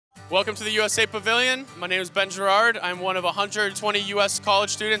Welcome to the USA Pavilion. My name is Ben Gerard. I'm one of 120 US college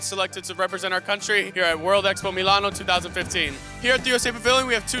students selected to represent our country here at World Expo Milano 2015. Here at the USA Pavilion,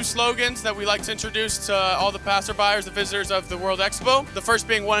 we have two slogans that we like to introduce to all the passerbyers, the visitors of the World Expo. The first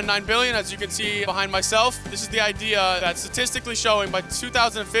being 1 in 9 billion, as you can see behind myself. This is the idea that statistically showing by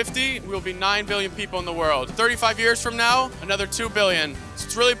 2050, we will be 9 billion people in the world. 35 years from now, another 2 billion. So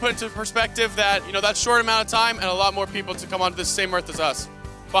it's really put into perspective that, that's a short amount of time and a lot more people to come onto this same earth as us.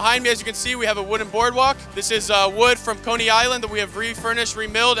 Behind me, as you can see, we have a wooden boardwalk. This is wood from Coney Island that we have refurnished,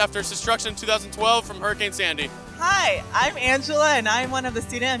 remilled after its destruction in 2012 from Hurricane Sandy. Hi, I'm Angela and I'm one of the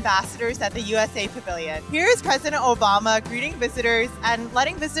student ambassadors at the USA Pavilion. Here is President Obama greeting visitors and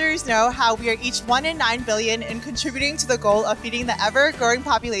letting visitors know how we are each 1 in 9 billion and contributing to the goal of feeding the ever-growing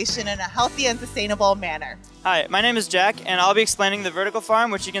population in a healthy and sustainable manner. Hi, my name is Jack, and I'll be explaining the vertical farm,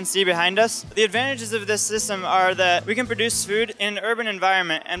 which you can see behind us. The advantages of this system are that we can produce food in an urban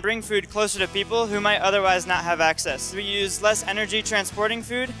environment and bring food closer to people who might otherwise not have access. We use less energy transporting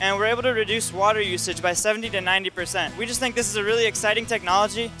food, and we're able to reduce water usage by 70 to 90%. We just think this is a really exciting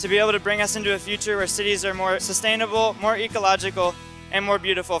technology to be able to bring us into a future where cities are more sustainable, more ecological, and more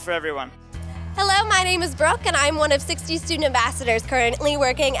beautiful for everyone. Hello, my name is Brooke and I'm one of 60 student ambassadors currently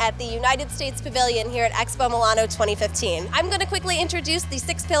working at the United States Pavilion here at Expo Milano 2015. I'm going to quickly introduce the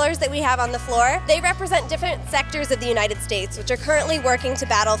 6 pillars that we have on the floor. They represent different sectors of the United States which are currently working to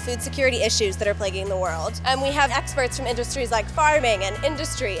battle food security issues that are plaguing the world. And we have experts from industries like farming and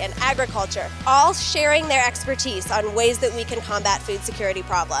industry and agriculture, all sharing their expertise on ways that we can combat food security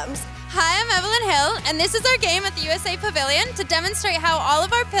problems. Hi, I'm Evelyn Hill, and this is our game at the USA Pavilion to demonstrate how all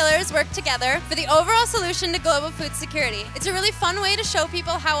of our pillars work together for the overall solution to global food security. It's a really fun way to show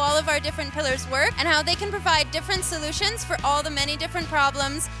people how all of our different pillars work and how they can provide different solutions for all the many different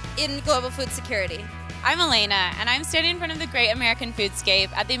problems in global food security. I'm Elena, and I'm standing in front of the Great American Foodscape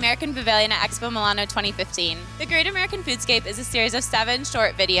at the American Pavilion at Expo Milano 2015. The Great American Foodscape is a series of 7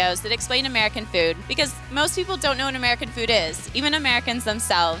 short videos that explain American food, because most people don't know what American food is, even Americans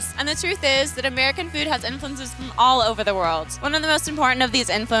themselves. And the truth is that American food has influences from all over the world. One of the most important of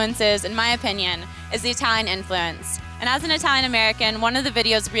these influences, in my opinion, is the Italian influence. And as an Italian American, one of the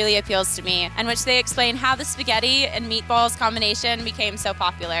videos really appeals to me, in which they explain how the spaghetti and meatballs combination became so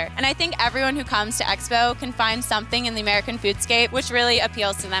popular. And I think everyone who comes to Expo can find something in the American Foodscape which really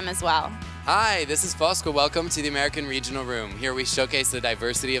appeals to them as well. Hi, this is Fosco. Welcome to the American Regional Room. Here we showcase the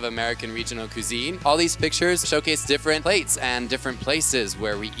diversity of American regional cuisine. All these pictures showcase different plates and different places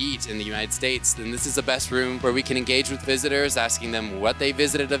where we eat in the United States. And this is the best room where we can engage with visitors, asking them what they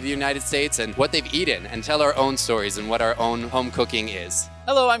visited of the United States and what they've eaten, and tell our own stories and what our own home cooking is.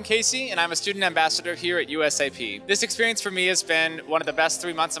 Hello, I'm Casey, and I'm a student ambassador here at USAP. This experience for me has been one of the best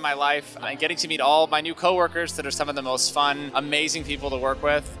 3 months of my life, and getting to meet all my new coworkers that are some of the most fun, amazing people to work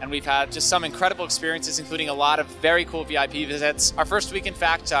with. And we've had just some incredible experiences, including a lot of very cool VIP visits. Our first week, in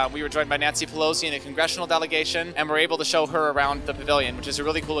fact, we were joined by Nancy Pelosi and a congressional delegation, and we're able to show her around the pavilion, which is a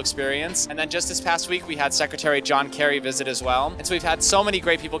really cool experience. And then just this past week, we had Secretary John Kerry visit as well. And so we've had so many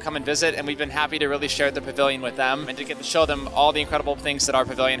great people come and visit, and we've been happy to really share the pavilion with them and to get to show them all the incredible things that our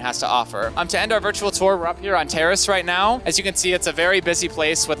pavilion has to offer. To end our virtual tour, we're up here on Terrace right now. As you can see, it's a very busy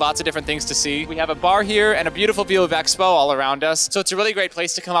place with lots of different things to see. We have a bar here and a beautiful view of Expo all around us. So it's a really great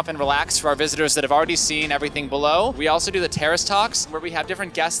place to come up and relax for our visitors that have already seen everything below. We also do the Terrace Talks, where we have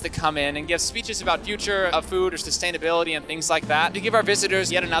different guests that come in and give speeches about future of food or sustainability and things like that, to give our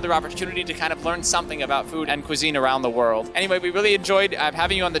visitors yet another opportunity to kind of learn something about food and cuisine around the world. Anyway, we really enjoyed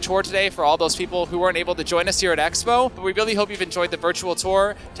having you on the tour today for all those people who weren't able to join us here at Expo, but we really hope you've enjoyed the virtual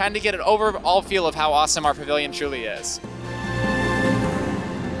tour. Time to get an overall feel of how awesome our pavilion truly is.